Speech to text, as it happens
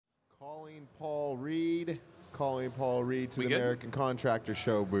Calling Paul Reed to the American Contractor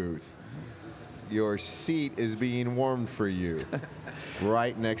Show booth. Your seat is being warmed for you,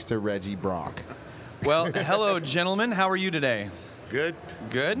 right next to Reggie Brock. Well, hello, gentlemen. How are you today? Good.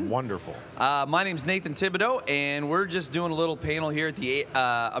 Good? Wonderful. My name's Nathan Thibodeau, and we're just doing a little panel here at the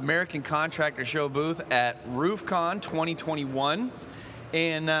American Contractor Show booth at RoofCon 2021.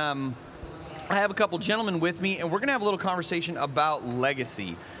 And I have a couple gentlemen with me, and we're going to have a little conversation about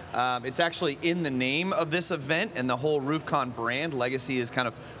legacy. It's actually in the name of this event, and the whole RoofCon brand. Legacy is kind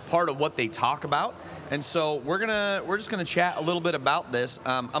of part of what they talk about. And so we're just gonna chat a little bit about this.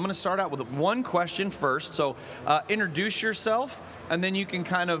 I'm gonna start out with one question first. So introduce yourself, and then you can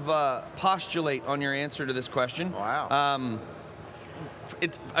kind of postulate on your answer to this question. Wow.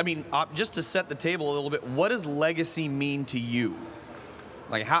 Just to set the table a little bit, what does legacy mean to you?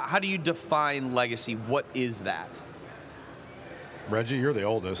 Like, how do you define legacy? What is that? Reggie, you're the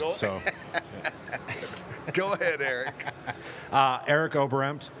oldest, so. Go ahead, Eric. Eric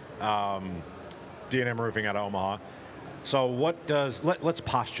Oberempt, D&M Roofing out of Omaha. So what does, let's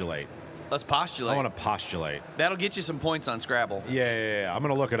postulate. Let's postulate. I want to postulate. That'll get you some points on Scrabble. Yeah. I'm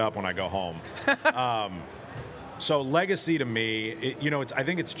going to look it up when I go home. So legacy to me, I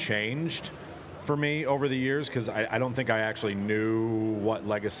think it's changed for me over the years because I don't think I actually knew what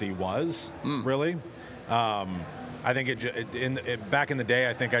legacy was, really. I think back in the day,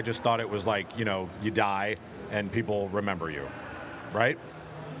 I think I just thought it was like, you die and people remember you, right?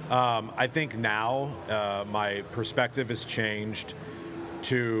 I think now my perspective has changed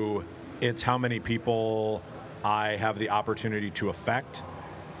to it's how many people I have the opportunity to affect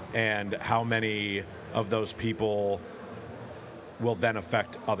and how many of those people will then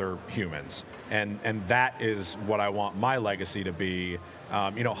affect other humans. And that is what I want my legacy to be.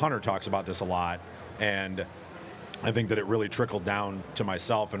 Hunter talks about this a lot, and I think that it really trickled down to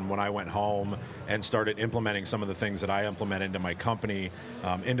myself, and when I went home and started implementing some of the things that I implement into my company,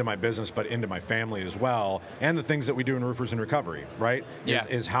 into my business, but into my family as well, and the things that we do in Roofers in Recovery, right? Yeah.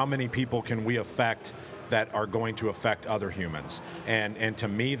 Is how many people can we affect that are going to affect other humans? And to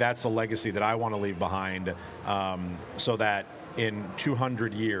me, that's the legacy that I want to leave behind, so that in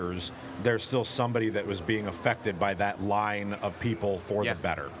 200 years, there's still somebody that was being affected by that line of people for the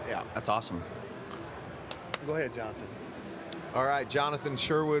better. Yeah, that's awesome. Go ahead, Jonathan. All right, Jonathan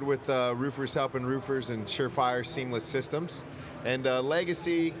Sherwood with Roofers Helping Roofers and Surefire Seamless Systems. And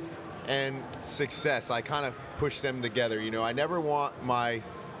legacy and success, I kind of push them together. I never want my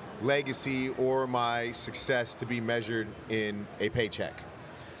legacy or my success to be measured in a paycheck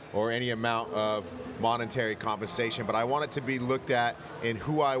or any amount of monetary compensation, but I want it to be looked at in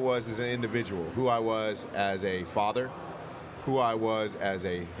who I was as an individual, who I was as a father, who I was as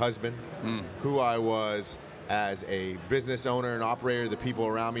a husband, who I was as a business owner and operator, the people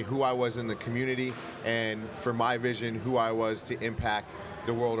around me, who I was in the community, and for my vision, who I was to impact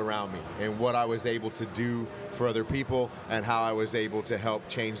the world around me, and what I was able to do for other people, and how I was able to help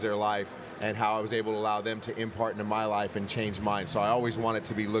change their life, and how I was able to allow them to impart into my life and change mine. So I always want it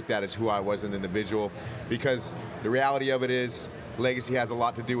to be looked at as who I was as an individual, because the reality of it is, legacy has a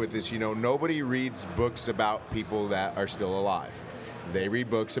lot to do with this. Nobody reads books about people that are still alive. They read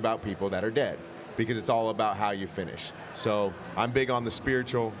books about people that are dead, because it's all about how you finish. So I'm big on the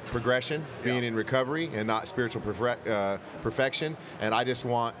spiritual progression, being in recovery and not spiritual perfection. And I just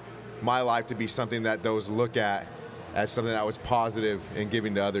want my life to be something that those look at as something that was positive and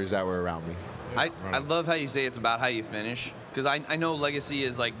giving to others that were around me. I love how you say it's about how you finish, because I know legacy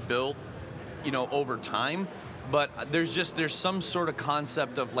is like built, over time, but there's some sort of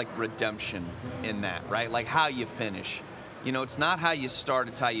concept of like redemption in that, right? Like how you finish. It's not how you start,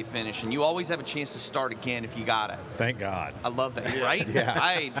 it's how you finish. And you always have a chance to start again if you got it. Thank God. I love that, right?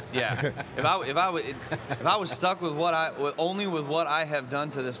 If I was stuck with only with what I have done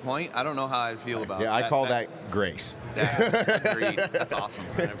to this point, I don't know how I'd feel about it. Yeah, I call that grace. Yeah, agreed. That's awesome.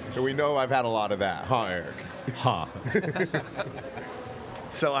 And we know I've had a lot of that, huh, Eric? Huh.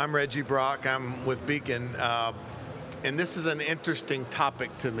 So I'm Reggie Brock. I'm with Beacon. And this is an interesting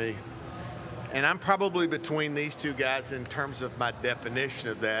topic to me. And I'm probably between these two guys in terms of my definition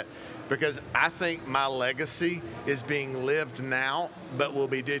of that, because I think my legacy is being lived now, but will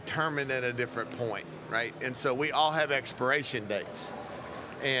be determined at a different point, right? And so we all have expiration dates.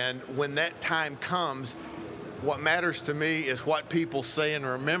 And when that time comes, what matters to me is what people say and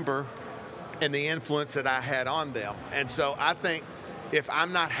remember and the influence that I had on them. And so I think if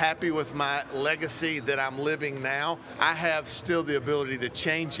I'm not happy with my legacy that I'm living now, I have still the ability to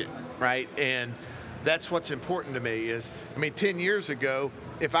change it, right? And that's what's important to me is, 10 years ago,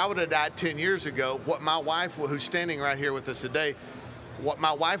 if I would have died 10 years ago, what my wife, who's standing right here with us today, what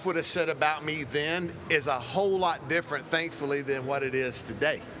my wife would have said about me then is a whole lot different, thankfully, than what it is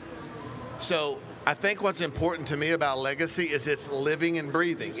today. So I think what's important to me about legacy is it's living and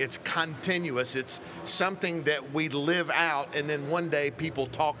breathing. It's continuous. It's something that we live out and then one day people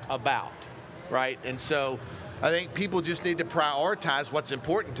talk about, right? And so I think people just need to prioritize what's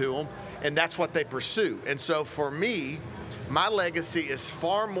important to them, and that's what they pursue. And so for me, my legacy is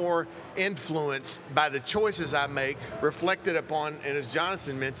far more influenced by the choices I make, reflected upon, and as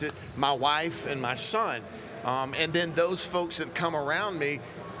Jonathan mentioned, my wife and my son. And then those folks that come around me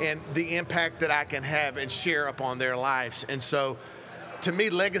and the impact that I can have and share upon their lives. And so to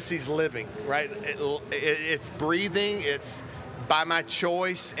me, legacy's living, right? It's breathing, it's by my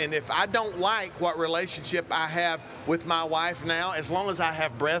choice. And if I don't like what relationship I have with my wife now, as long as I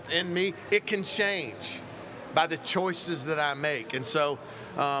have breath in me, it can change by the choices that I make. And so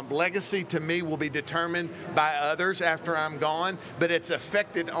legacy to me will be determined by others after I'm gone, but it's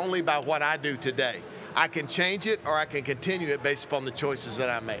affected only by what I do today. I can change it or I can continue it based upon the choices that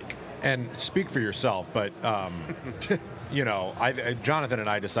I make. And speak for yourself, but you know, Jonathan and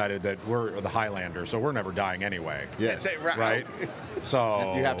I decided that we're the Highlander, so we're never dying anyway. Yes. Right?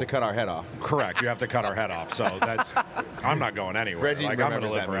 So you have to cut our head off. Correct. You have to cut our head off. So that's, I'm not going anywhere. Reggie like, I'm going to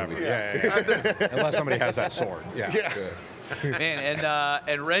live forever. Yeah. Unless somebody has that sword. Yeah. Man,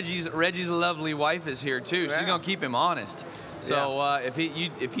 and Reggie's lovely wife is here too. She's gonna keep him honest. So if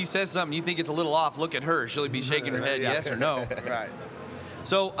he says something you think it's a little off, look at her. She'll be shaking her head yes or no. Right.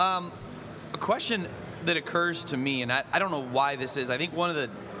 So a question that occurs to me, and I don't know why this is. I think one of the,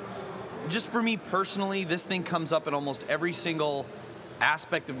 just for me personally, this thing comes up in almost every single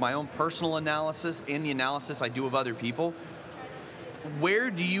aspect of my own personal analysis and the analysis I do of other people. Where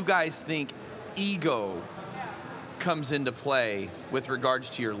do you guys think ego comes into play with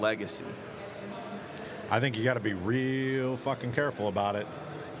regards to your legacy? I think you got to be real fucking careful about it,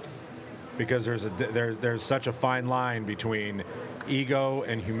 because there's such a fine line between ego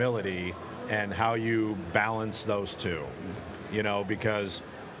and humility and how you balance those two. You know, because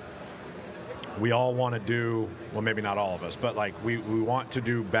we all want to do, well, maybe not all of us, but like we want to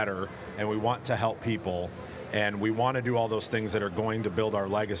do better, and we want to help people, and we want to do all those things that are going to build our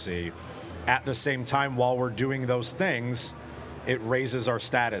legacy. At the same time, while we're doing those things, it raises our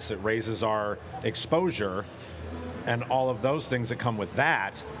status, it raises our exposure, and all of those things that come with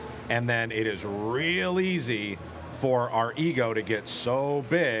that. And then it is real easy for our ego to get so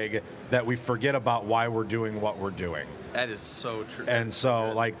big that we forget about why we're doing what we're doing. That is so true. And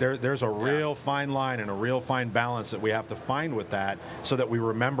so like there's a real fine line and a real fine balance that we have to find with that, so that we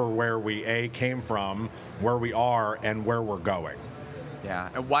remember where we came from, where we are, and where we're going. Yeah,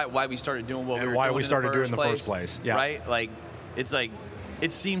 and why we started doing what we were doing why we started doing in the place, first place. Yeah. Right? Like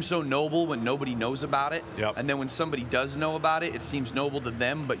it seems so noble when nobody knows about it. Yep. And then when somebody does know about it, it seems noble to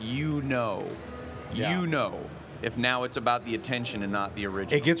them, but you know if now it's about the attention and not the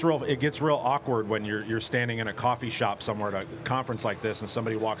original. It gets real awkward when you're standing in a coffee shop somewhere at a conference like this, and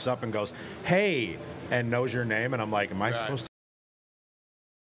somebody walks up and goes, "Hey," and knows your name, and I'm like, am I supposed to?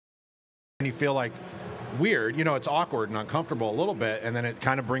 And you feel like weird, you know, it's awkward and uncomfortable a little bit, and then it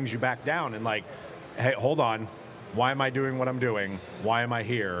kind of brings you back down and like, hey, hold on. Why am I doing what I'm doing? Why am I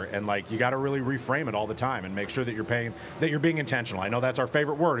here? And like, you got to really reframe it all the time and make sure that you're being intentional. I know that's our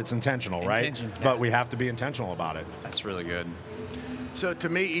favorite word. It's intentional, right? But we have to be intentional about it. That's really good. So to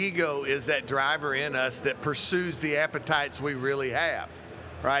me, ego is that driver in us that pursues the appetites we really have,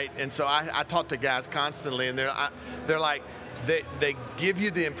 right? And so I talk to guys constantly, and they're like, they give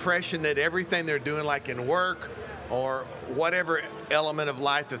you the impression that everything they're doing, like in work or whatever element of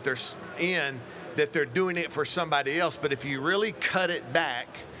life that they're in, that they're doing it for somebody else. But if you really cut it back,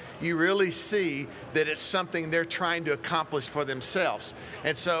 you really see that it's something they're trying to accomplish for themselves.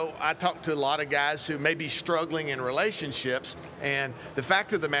 And so I talk to a lot of guys who may be struggling in relationships, and the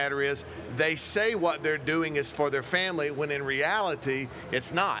fact of the matter is they say what they're doing is for their family, when in reality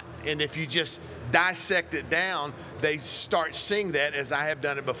it's not. And if you just dissect it down, they start seeing that, as I have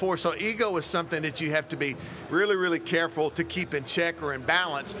done it before. So ego is something that you have to be really, really careful to keep in check or in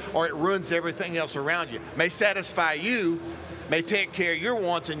balance, or it ruins everything else around you. May satisfy you, may take care of your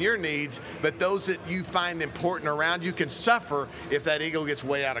wants and your needs, but those that you find important around you can suffer if that ego gets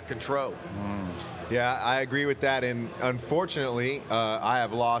way out of control. Yeah, I agree with that, and unfortunately, I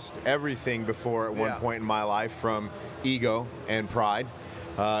have lost everything before at one point in my life from ego and pride.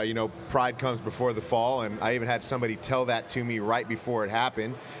 You know, pride comes before the fall, and I even had somebody tell that to me right before it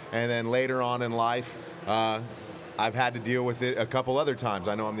happened. And then later on in life, I've had to deal with it a couple other times.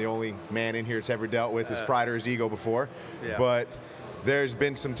 I know I'm the only man in here that's ever dealt with his pride or his ego before. Yeah. But there's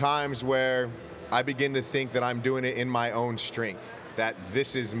been some times where I begin to think that I'm doing it in my own strength. that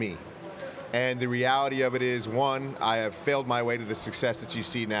this is me. And the reality of it is, one, I have failed my way to the success that you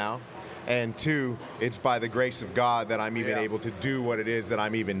see now. And two, it's by the grace of God that I'm even able to do what it is that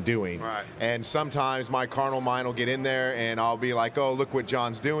I'm even doing. Right. And sometimes my carnal mind will get in there and I'll be like, oh, look what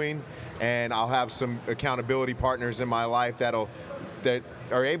John's doing. And I'll have some accountability partners in my life that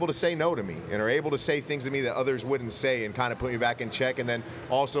are able to say no to me and are able to say things to me that others wouldn't say and kind of put me back in check. And then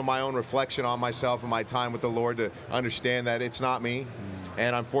also my own reflection on myself and my time with the Lord to understand that it's not me.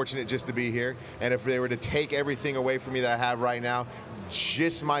 And I'm fortunate just to be here. And if they were to take everything away from me that I have right now,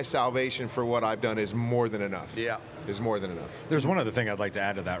 just my salvation for what I've done is more than enough. Yeah. Is more than enough. There's one other thing I'd like to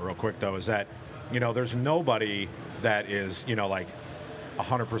add to that real quick, though, is that, there's nobody that is, like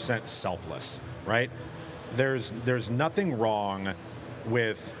 100% selfless, right? There's nothing wrong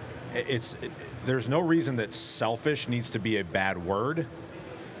with there's no reason that selfish needs to be a bad word,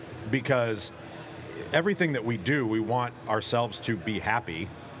 because everything that we do, we want ourselves to be happy.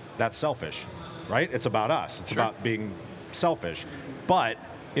 That's selfish, right? It's about us. It's about being selfish. But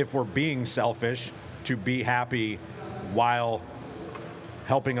if we're being selfish to be happy while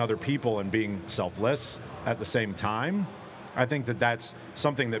helping other people and being selfless at the same time, I think that that's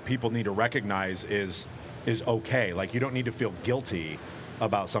something that people need to recognize is okay. Like, you don't need to feel guilty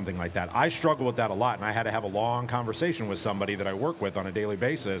about something like that. I struggle with that a lot, and I had to have a long conversation with somebody that I work with on a daily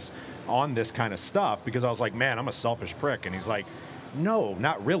basis on this kind of stuff, because I was like, man, I'm a selfish prick. And he's like, no,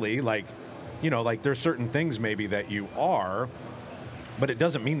 not really. Like, like there's certain things maybe that you are, but it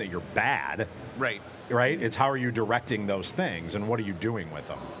doesn't mean that you're bad. Right. Right? It's how are you directing those things and what are you doing with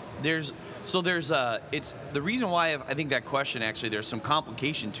them? It's the reason why I think that question, actually, there's some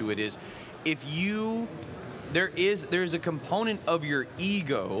complication to it, is there's a component of your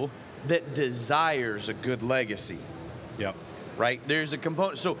ego that desires a good legacy. Yep. Right? There's a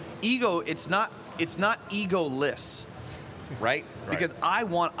component. So ego, it's not egoless, right? Because I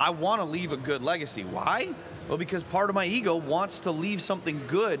want to leave a good legacy. Why? Well, because part of my ego wants to leave something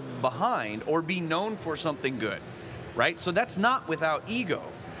good behind or be known for something good, right? So that's not without ego.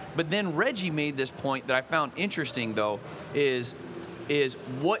 But then Reggie made this point that I found interesting, though, is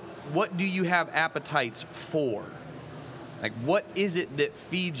what do you have appetites for? Like, what is it that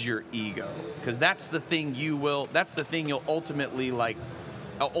feeds your ego? Because that's the thing you'll ultimately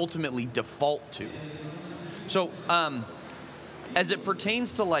default to. So, as it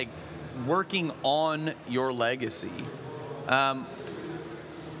pertains to like working on your legacy,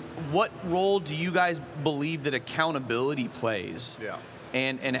 what role do you guys believe that accountability plays? Yeah.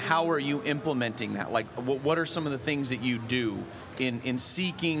 And how are you implementing that? Like, what are some of the things that you do in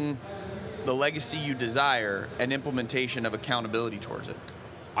seeking the legacy you desire and implementation of accountability towards it?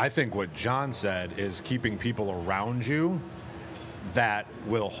 I think what John said is keeping people around you that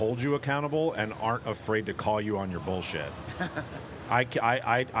will hold you accountable and aren't afraid to call you on your bullshit.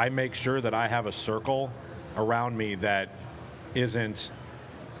 I make sure that I have a circle around me that isn't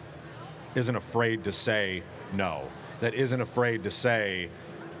afraid to say no, that isn't afraid to say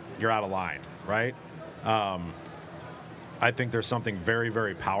you're out of line, right? I think there's something very,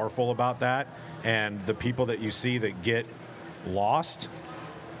 very powerful about that. And the people that you see that get lost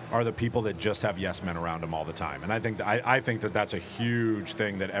are the people that just have yes men around them all the time. And I think that that's a huge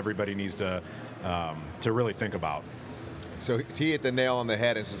thing that everybody needs to really think about. So he hit the nail on the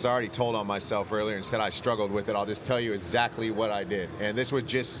head, and since I already told on myself earlier and said I struggled with it, I'll just tell you exactly what I did. And this was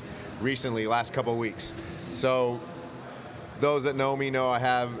just recently, last couple of weeks. So those that know me know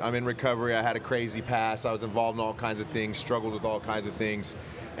I'm in recovery. I had a crazy past. I was involved in all kinds of things, struggled with all kinds of things.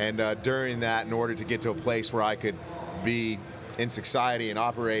 And during that, in order to get to a place where I could be in society and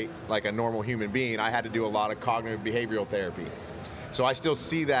operate like a normal human being, I had to do a lot of cognitive behavioral therapy. So I still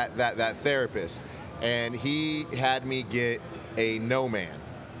see that therapist. And he had me get a no man.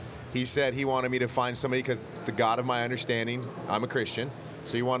 He said he wanted me to find somebody, because the God of my understanding, I'm a Christian.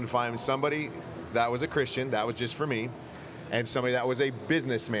 So he wanted to find somebody that was a Christian, that was just for me, and somebody that was a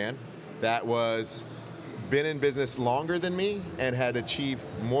businessman, that was been in business longer than me and had achieved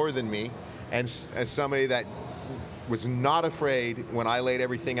more than me, and somebody that was not afraid when I laid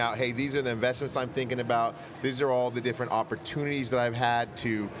everything out. Hey, these are the investments I'm thinking about. These are all the different opportunities that I've had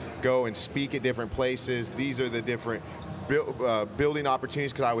to go and speak at different places. These are the different building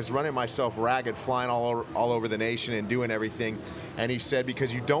opportunities, because I was running myself ragged, flying all over the nation and doing everything. And he said,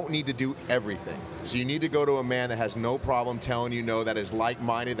 because you don't need to do everything. So you need to go to a man that has no problem telling you no, that is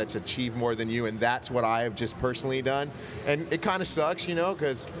like-minded, that's achieved more than you. And that's what I have just personally done. And it kind of sucks,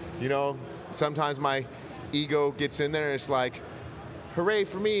 because, sometimes my ego gets in there and it's like, hooray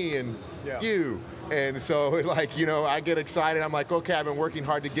for me and you. And so I get excited. I'm like, okay, I've been working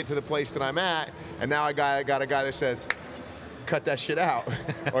hard to get to the place that I'm at. And now I got a guy that says, cut that shit out,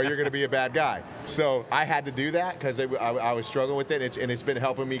 or you're going to be a bad guy. So I had to do that because I was struggling with it, and it's been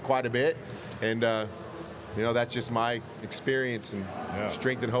helping me quite a bit. And you know, that's just my experience and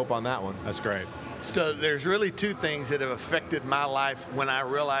strength and hope on that one. That's great. So there's really two things that have affected my life when I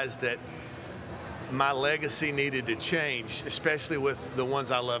realized that my legacy needed to change, especially with the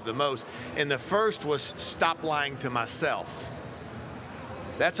ones I love the most. And the first was stop lying to myself.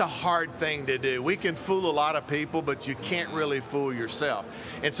 That's a hard thing to do. We can fool a lot of people, but you can't really fool yourself.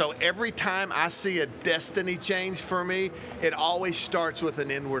 And so every time I see a destiny change for me, it always starts with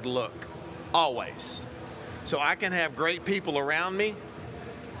an inward look. Always. So I can have great people around me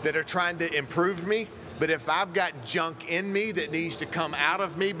that are trying to improve me, but if I've got junk in me that needs to come out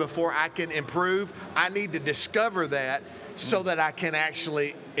of me before I can improve, I need to discover that so that I can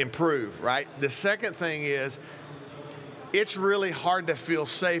actually improve, right? The second thing is, it's really hard to feel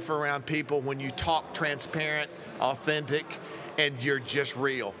safe around people when you talk transparent, authentic, and you're just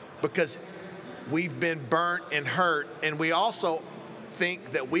real, because we've been burnt and hurt, and we also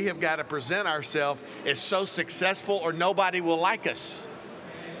think that we have got to present ourselves as so successful or nobody will like us.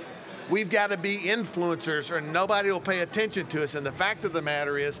 We've got to be influencers or nobody will pay attention to us. And the fact of the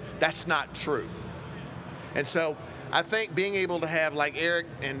matter is, that's not true. And so I think being able to have, like Eric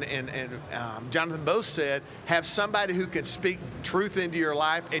and Jonathan both said, have somebody who can speak truth into your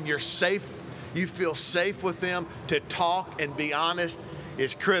life and you're safe, you feel safe with them to talk and be honest,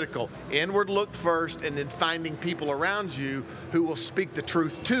 is critical. Inward look first, and then finding people around you who will speak the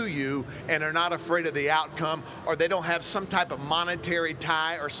truth to you and are not afraid of the outcome, or they don't have some type of monetary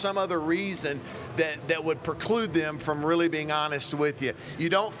tie or some other reason that would preclude them from really being honest with you. You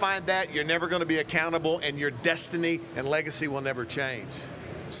don't find that, you're never going to be accountable, and your destiny and legacy will never change.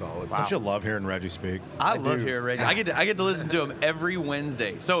 Solid. Don't you love hearing Reggie speak? I love hearing Reggie. I get to listen to him every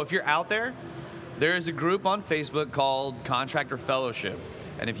Wednesday. So if you're out there, there is a group on Facebook called Contractor Fellowship.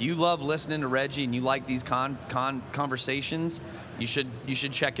 And if you love listening to Reggie and you like these conversations, you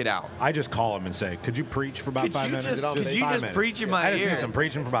should check it out. I just call him and say, could you preach for about 5 minutes? Could you just preach in my I just ear? need some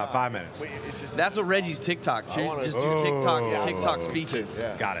preaching for about 5 minutes. That's what Reggie's TikTok. Just do TikTok speeches.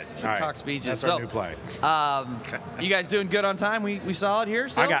 Yeah. Got it. TikTok speeches. That's our new play. You guys doing good on time? We solid here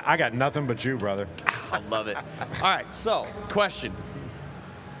still? I got nothing but you, brother. I love it. All right, so question.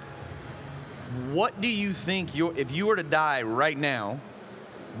 What do you think if you were to die right now,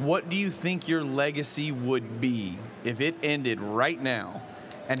 what do you think your legacy would be if it ended right now?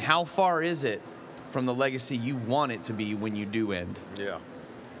 And how far is it from the legacy you want it to be when you do end? Yeah.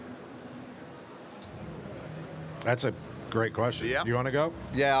 That's a great question. Yeah. You want to go?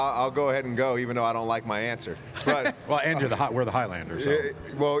 Yeah, I'll go ahead and go, even though I don't like my answer. But Well, and we're the Highlanders. So.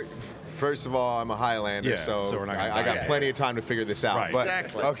 well, first of all, I'm a Highlander, Yeah, so so we're not gonna I got die. plenty of time to figure this out. Right. But,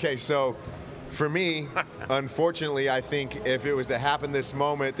 Exactly. Okay, so for me, unfortunately, I think if it was to happen this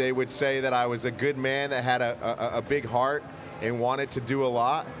moment, they would say that I was a good man that had a big heart and wanted to do a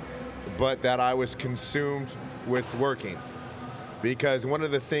lot, but that I was consumed with working. Because one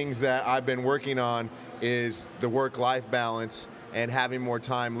of the things that I've been working on is the work-life balance and having more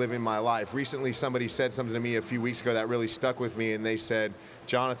time living my life. Recently, somebody said something to me a few weeks ago that really stuck with me, and they said,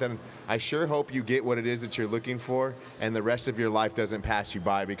 Jonathan, I sure hope you get what it is that you're looking for, and the rest of your life doesn't pass you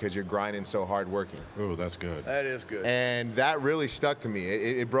by because you're grinding so hard working. Ooh, that's good. That is good. And that really stuck to me.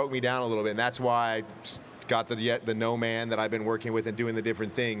 It broke me down a little bit, and that's why I got the no man that I've been working with and doing the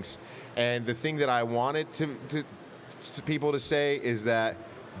different things. And the thing that I wanted to people to say is that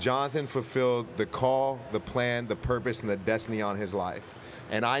Jonathan fulfilled the call, the plan, the purpose, and the destiny on his life.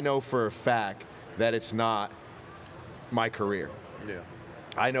 And I know for a fact that it's not my career. Yeah.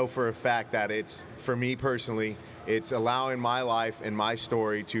 I know for a fact that it's, for me personally, it's allowing my life and my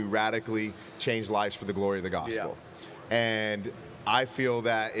story to radically change lives for the glory of the gospel. Yeah. And I feel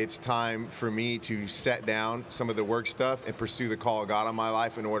that it's time for me to set down some of the work stuff and pursue the call of God on my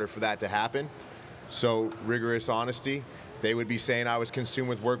life in order for that to happen. So, rigorous honesty. They would be saying I was consumed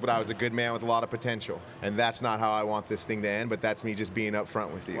with work, but I was a good man with a lot of potential. And that's not how I want this thing to end, but that's me just being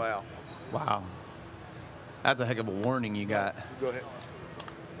upfront with you. Wow. Wow. That's a heck of a warning you got. Go ahead.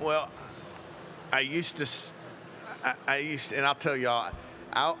 Well, I used to, and I'll tell y'all,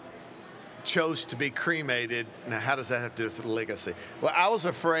 I chose to be cremated. Now, how does that have to do with the legacy? Well, I was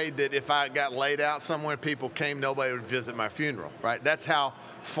afraid that if I got laid out somewhere, people came, nobody would visit my funeral, right? That's how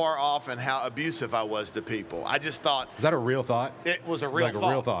far off and how abusive I was to people. I just thought. Is that a real thought? It was a real like thought.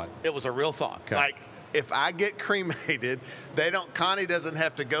 a real thought. It was a real thought. Okay. Like, if I get cremated, Connie doesn't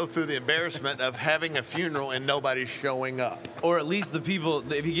have to go through the embarrassment of having a funeral and nobody showing up. Or at least the people,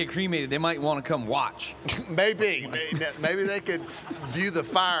 if you get cremated, they might want to come watch. Maybe they could view the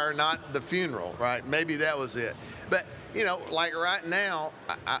fire, not the funeral, right? Maybe that was it. But you know, like right now,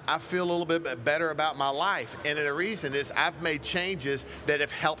 I feel a little bit better about my life. And the reason is I've made changes that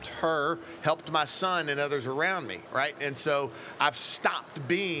have helped her, helped my son and others around me, right? And so I've stopped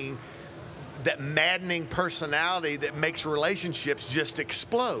being that maddening personality that makes relationships just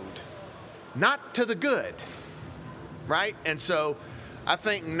explode. Not to the good, right? And so I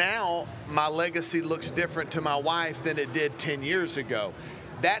think now my legacy looks different to my wife than it did 10 years ago.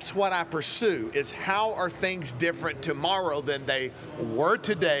 That's what I pursue, is how are things different tomorrow than they were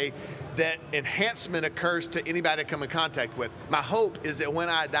today, that enhancement occurs to anybody I come in contact with. My hope is that when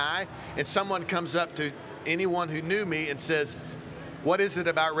I die and someone comes up to anyone who knew me and says, what is it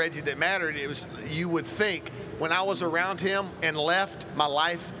about Reggie that mattered? It was, you would think when I was around him and left, my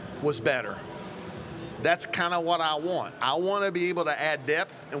life was better. That's kind of what I want. I want to be able to add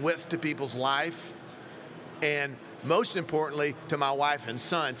depth and width to people's life, and most importantly, to my wife and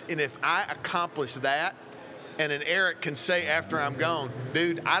sons. And if I accomplish that, and an Eric can say after I'm gone,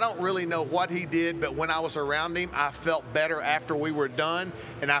 dude, I don't really know what he did, but when I was around him, I felt better after we were done,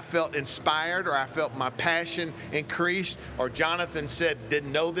 and I felt inspired, or I felt my passion increased, or Jonathan said,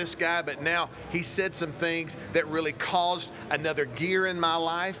 didn't know this guy, but now he said some things that really caused another gear in my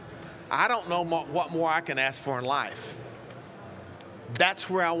life. I don't know what more I can ask for in life. That's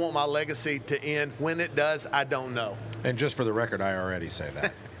where I want my legacy to end. When it does, I don't know. And just for the record, I already say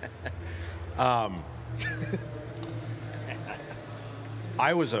that.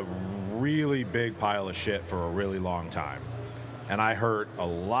 I was a really big pile of shit for a really long time. And I hurt a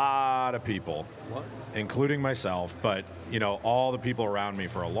lot of people, including myself, but you know, all the people around me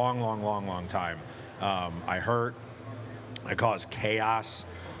for a long time. I hurt, I caused chaos.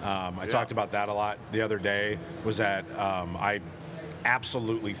 I talked about that a lot the other day, was that I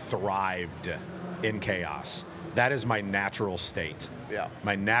absolutely thrived in chaos. That is my natural state. Yeah.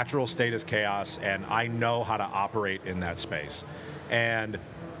 My natural state is chaos, and I know how to operate in that space. And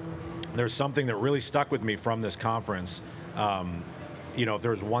there's something that really stuck with me from this conference. You know, if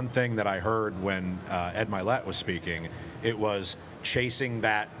there's one thing that I heard when Ed Milet was speaking, it was chasing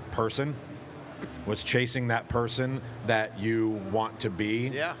that person. Chasing that person that you want to be.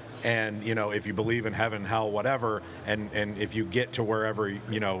 Yeah. And, you know, if you believe in heaven, hell, whatever, and if you get to wherever,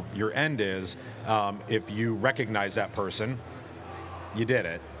 you know, your end is, if you recognize that person, you did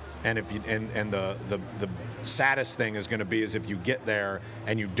it. And if you, and the saddest thing is going to be is if you get there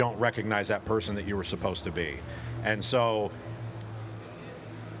and you don't recognize that person that you were supposed to be. And so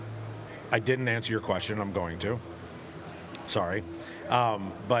I didn't answer your question. I'm going to. Sorry.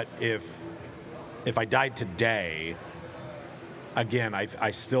 But if I died today, again,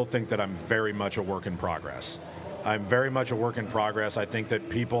 I still think that I'm very much a work in progress. I'm very much a work in progress. I think that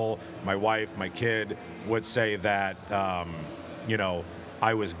people, my wife, my kid, would say that, you know,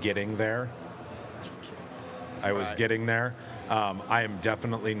 I was getting there. I was getting there. I am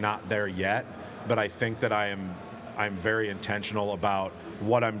definitely not there yet, but I think that I'm very intentional about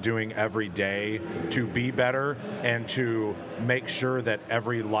what I'm doing every day to be better and to make sure that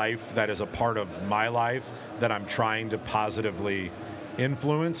every life that is a part of my life that I'm trying to positively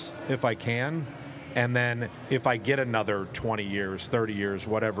influence if I can. And then if I get another 20 years, 30 years,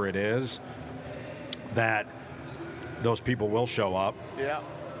 whatever it is, that those people will show up. Yeah.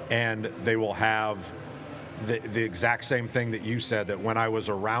 And they will have the exact same thing that you said, that when I was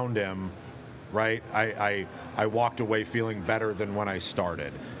around him, right, I walked away feeling better than when I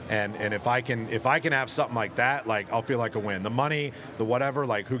started. And if I can have something like that, like, I'll feel like a win. The money, the whatever,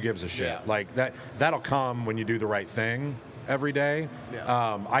 like, who gives a shit? Yeah. Like, that'll come when you do the right thing every day.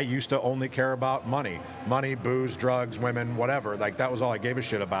 Yeah. I used to only care about money, booze, drugs, women, whatever. Like, that was all I gave a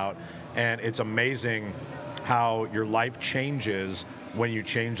shit about. And it's amazing how your life changes when you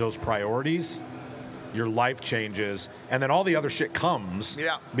change those priorities. Your life changes, and then all the other shit comes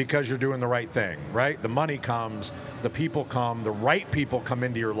because you're doing the right thing, right? The money comes, the people come, the right people come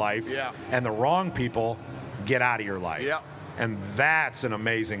into your life, and the wrong people get out of your life. Yeah. And that's an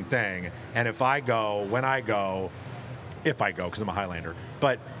amazing thing. And if I go, because I'm a Highlander,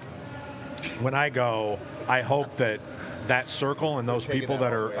 but when I go, I hope that circle and those people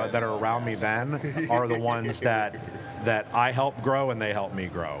that are around me then are the ones that I help grow and they help me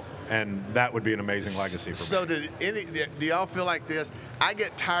grow. And that would be an amazing legacy for me. So do y'all feel like this? I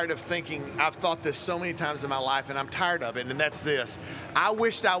get tired of thinking, I've thought this so many times in my life, and I'm tired of it, and that's this. I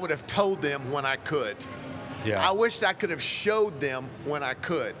wished I would have told them when I could. Yeah. I wished I could have showed them when I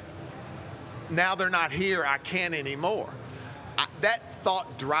could. Now they're not here, I can't anymore. That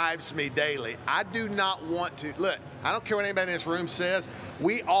thought drives me daily. I do not want to, look, I don't care what anybody in this room says,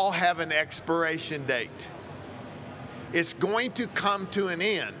 we all have an expiration date. It's going to come to an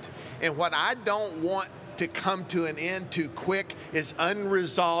end. And what I don't want to come to an end too quick is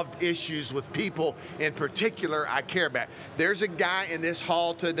unresolved issues with people in particular I care about. There's a guy in this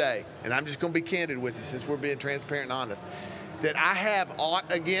hall today, and I'm just going to be candid with you since we're being transparent and honest, that I have aught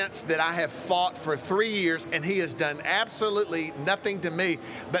against, that I have fought for 3 years, and he has done absolutely nothing to me.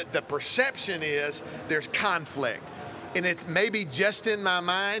 But the perception is there's conflict. And it's maybe just in my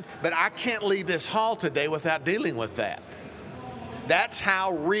mind, but I can't leave this hall today without dealing with that. That's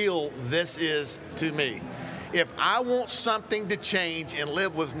how real this is to me. If I want something to change and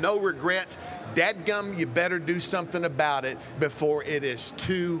live with no regrets, dadgum, you better do something about it before it is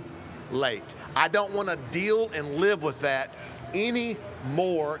too late. I don't want to deal and live with that any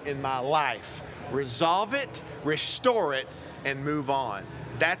more in my life. Resolve it, restore it, and move on.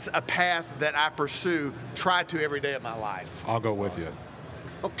 That's a path that I pursue, try to every day of my life. I'll go with you.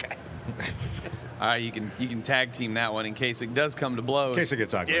 Okay. All right, you can tag team that one in case it does come to blows. In case it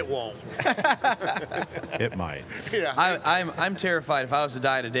gets ugly. It won't. It might. Yeah. I'm terrified if I was to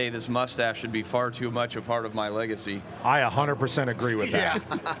die today, this mustache should be far too much a part of my legacy. I 100% agree with that.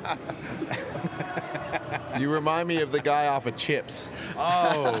 Yeah. You remind me of the guy off of Chips.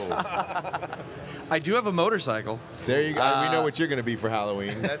 Oh. I do have a motorcycle. There you go. We know what you're going to be for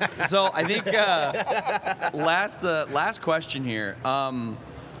Halloween. So I think last question here,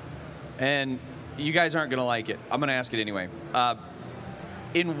 and you guys aren't going to like it. I'm going to ask it anyway.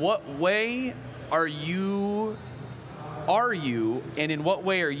 In what way are you, and in what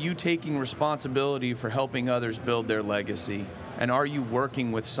way are you taking responsibility for helping others build their legacy? And are you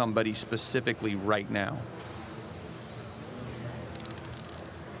working with somebody specifically right now?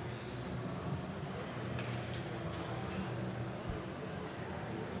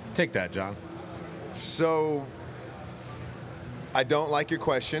 Take that, John. So, I don't like your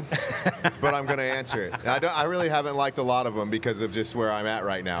question, but I'm going to answer it. I really haven't liked a lot of them because of just where I'm at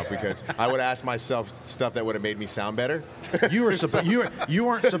right now. Because I would ask myself stuff that would have made me sound better. You weren't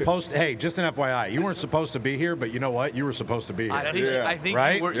supposed to. Hey, just an FYI, you weren't supposed to be here, but you know what? You were supposed to be here. I think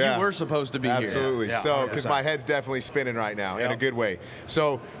Right? you were supposed to be here. Absolutely. Yeah. So, because 100%. my head's definitely spinning right now in a good way.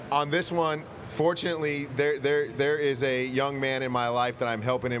 So, on this one, fortunately, there is a young man in my life that I'm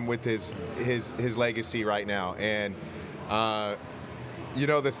helping him with his legacy right now, and you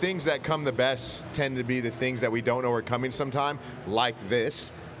know, the things that come the best tend to be the things that we don't know are coming sometime, like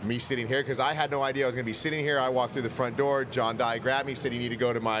this. Me sitting here, because I had no idea I was going to be sitting here. I walked through the front door. John Dye grabbed me, said, "You need to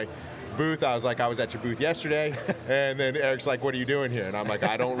go to my booth." I was like, "I was at your booth yesterday." And then Eric's like, "What are you doing here?" And I'm like,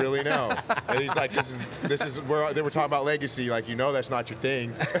 "I don't really know." And he's like, this is where they were talking about legacy. Like, you know, that's not your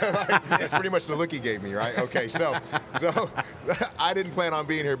thing. Like, that's pretty much the look he gave me, right? Okay, so I didn't plan on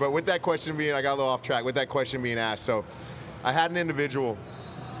being here, but with that question being, I got a little off track. With that question being asked, so I had an individual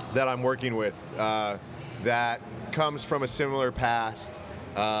that I'm working with that comes from a similar past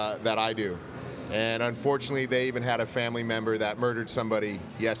that I do. And unfortunately, they even had a family member that murdered somebody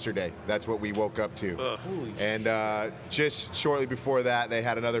yesterday. That's what we woke up to. And just shortly before that, they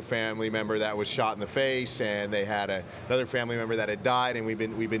had another family member that was shot in the face, and they had another family member that had died. And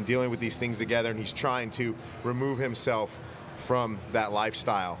we've been dealing with these things together. And he's trying to remove himself from that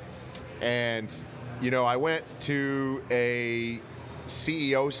lifestyle. And you know, I went to a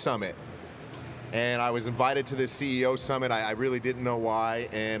CEO summit. And I was invited to this CEO summit. I really didn't know why.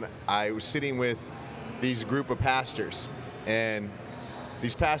 And I was sitting with these group of pastors. And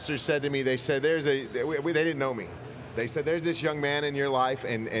these pastors said to me, they said, they didn't know me. They said, "There's this young man in your life,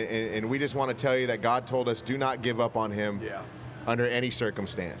 and we just want to tell you that God told us do not give up on him under any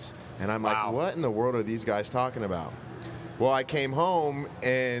circumstance." And I'm like, what in the world are these guys talking about? Well, I came home,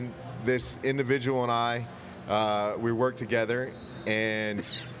 and this individual and I, we worked together, and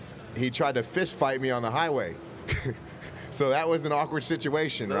he tried to fist fight me on the highway. So that was an awkward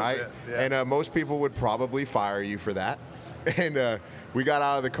situation, right? Yeah. And most people would probably fire you for that. And we got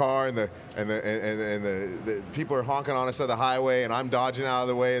out of the car, and the people are honking on us on the highway, and I'm dodging out of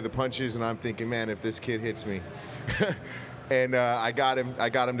the way of the punches, and I'm thinking, man, if this kid hits me. And I got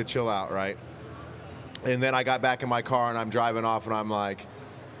him to chill out, right? And then I got back in my car, and I'm driving off, and I'm like,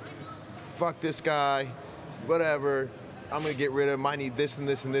 fuck this guy, whatever. I'm going to get rid of him. I need this and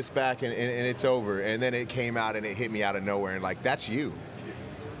this and this back, and it's over. And then it came out, and it hit me out of nowhere. And like, that's you.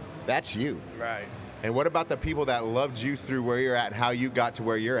 That's you. Right. And what about the people that loved you through where you're at and how you got to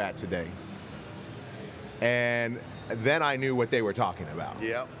where you're at today? And then I knew what they were talking about.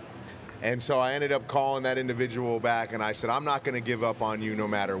 Yep. And so I ended up calling that individual back, and I said, I'm not going to give up on you no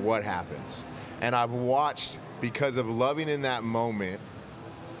matter what happens. And I've watched, because of loving in that moment,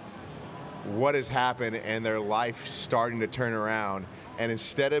 what has happened, and their life starting to turn around. And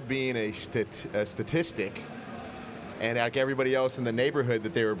instead of being a statistic, and like everybody else in the neighborhood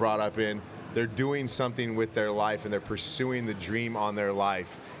that they were brought up in, they're doing something with their life and they're pursuing the dream on their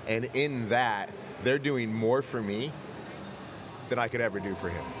life. And in that, they're doing more for me than I could ever do for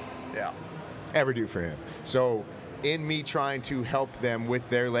him. Yeah. Ever do for him. So in me trying to help them with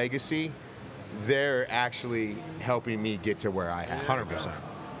their legacy, they're actually helping me get to where I have. 100%.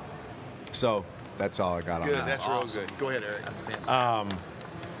 So that's all I got on Good. that. That's real good. Go ahead, Eric. That's fantastic.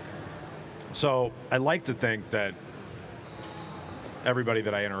 So I like to think that everybody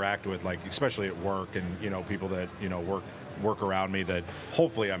that I interact with, like especially at work, and people that work around me, that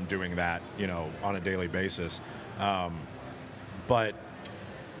hopefully I'm doing that on a daily basis. But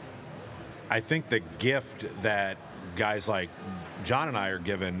I think the gift that guys like John and I are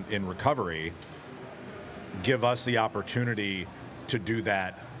given in recovery give us the opportunity to do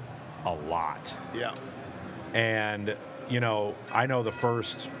that a lot. Yeah. And I know the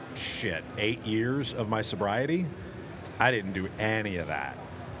first 8 years of my sobriety, I didn't do any of that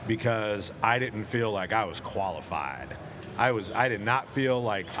because I didn't feel like I was qualified. I did not feel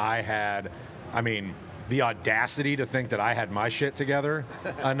like I had, the audacity to think that I had my shit together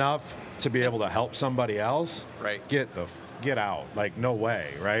enough to be able to help somebody else. Right. Get out. Like, no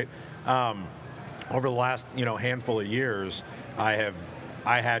way, right? Over the last, handful of years, I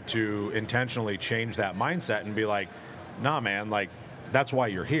had to intentionally change that mindset and be like, nah, man, like, that's why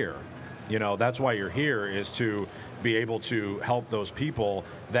you're here. That's why you're here, is to be able to help those people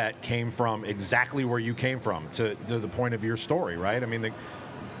that came from exactly where you came from, to the point of your story, right?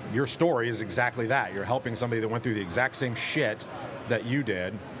 Your story is exactly that. You're helping somebody that went through the exact same shit that you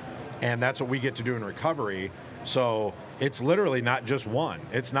did, and that's what we get to do in recovery. So it's literally not just one.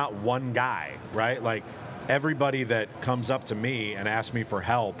 It's not one guy, right? Like, everybody that comes up to me and asks me for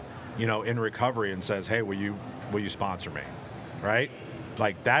help, in recovery and says, hey, will you sponsor me, right?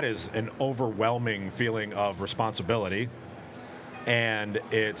 Like, that is an overwhelming feeling of responsibility. And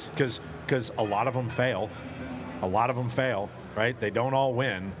it's because a lot of them fail. Right? They don't all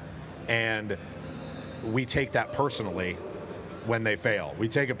win. And we take that personally when they fail. We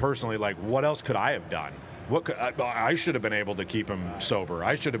take it personally, like, what else could I have done? I should have been able to keep him sober.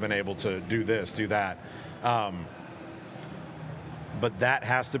 I should have been able to do this, do that. But that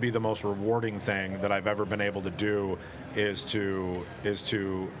has to be the most rewarding thing that I've ever been able to do, is to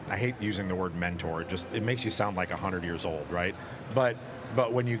I hate using the word mentor. It makes you sound like 100 years old, right? But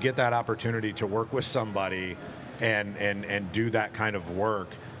when you get that opportunity to work with somebody and do that kind of work,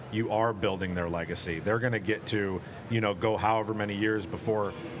 you are building their legacy. They're going to get to, go however many years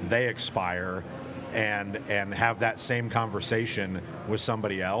before they expire and have that same conversation with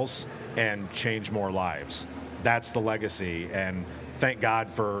somebody else and change more lives. That's the legacy. And thank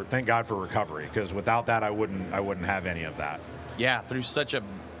God for recovery, because without that, I wouldn't have any of that. Yeah, through such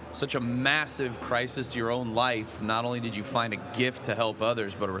a massive crisis to your own life, not only did you find a gift to help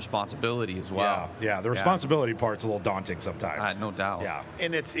others, but a responsibility as well. Yeah. The responsibility part's a little daunting sometimes. No doubt. Yeah.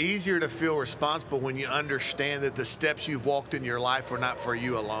 And it's easier to feel responsible when you understand that the steps you've walked in your life were not for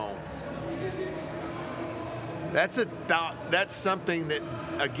you alone. That's something that,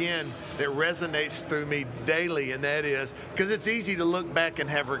 again, that resonates through me daily, and that is because it's easy to look back and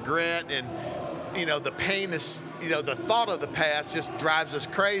have regret, and the pain is, the thought of the past just drives us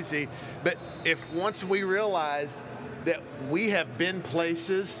crazy. But if once we realize that we have been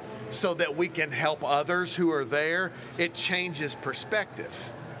places so that we can help others who are there, it changes perspective,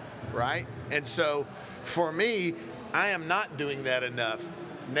 right? And so for me, I am not doing that enough.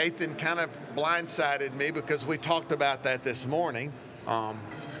 Nathan kind of blindsided me because we talked about that this morning.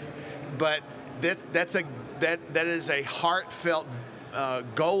 But that is a heartfelt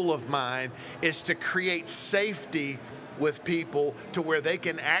goal of mine, is to create safety with people to where they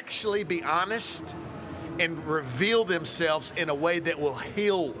can actually be honest and reveal themselves in a way that will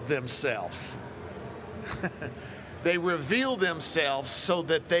heal themselves. They reveal themselves so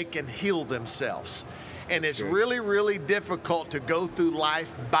that they can heal themselves. And it's really, really difficult to go through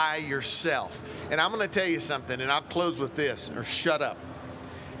life by yourself. And I'm going to tell you something, and I'll close with this, or shut up.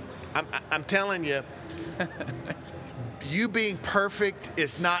 I'm telling you, you being perfect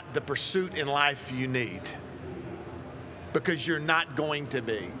is not the pursuit in life you need, because you're not going to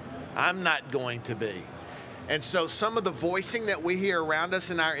be. I'm not going to be. And so some of the voicing that we hear around us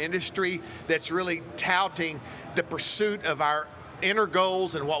in our industry that's really touting the pursuit of our inner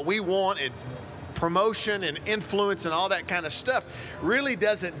goals and what we want, and promotion and influence and all that kind of stuff, really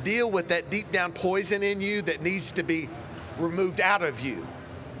doesn't deal with that deep down poison in you that needs to be removed out of you.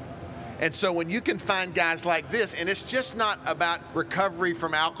 And so when you can find guys like this, and it's just not about recovery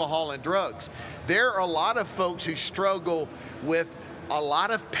from alcohol and drugs. There are a lot of folks who struggle with a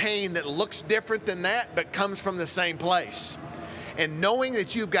lot of pain that looks different than that, but comes from the same place. And knowing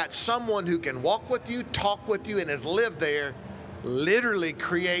that you've got someone who can walk with you, talk with you, and has lived there literally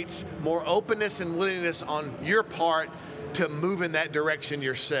creates more openness and willingness on your part to move in that direction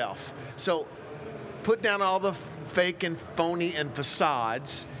yourself. So put down all the fake and phony and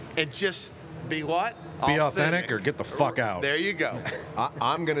facades and just be what? Be authentic or get the fuck out. There you go.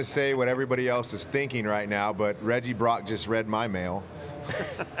 I'm going to say what everybody else is thinking right now, but Reggie Brock just read my mail.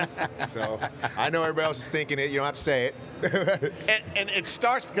 So I know everybody else is thinking it. You don't have to say it. and it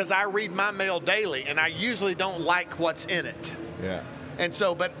starts because I read my mail daily, and I usually don't like what's in it. Yeah. And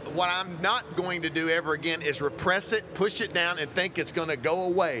so, but what I'm not going to do ever again is repress it, push it down, and think it's going to go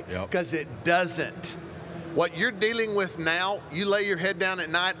away, because it doesn't. What you're dealing with now, you lay your head down at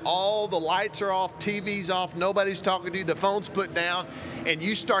night, all the lights are off, TV's off, nobody's talking to you, the phone's put down, and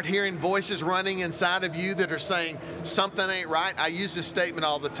you start hearing voices running inside of you that are saying something ain't right. I use this statement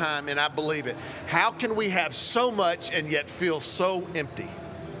all the time, and I believe it. How can we have so much and yet feel so empty?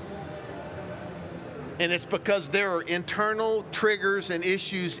 And it's because there are internal triggers and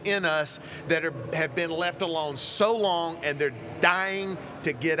issues in us that have been left alone so long, and they're dying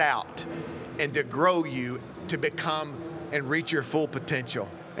to get out and to grow you to become and reach your full potential.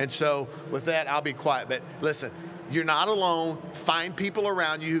 And so with that, I'll be quiet. But listen, you're not alone. Find people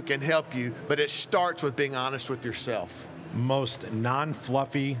around you who can help you, but it starts with being honest with yourself. Most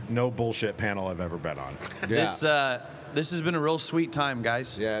non-fluffy, no bullshit panel I've ever been on. Yeah. This has been a real sweet time,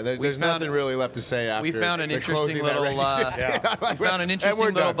 guys. Yeah, there's nothing really left to say after. We found an the interesting closing that little. Reggie just did. We found an And interesting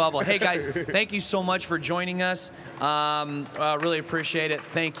we're little done. bubble. Hey guys, thank you so much for joining us. Really appreciate it.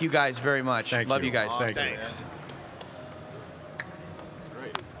 Thank you guys very much. Thank Love you. you guys. Thank you. Thanks.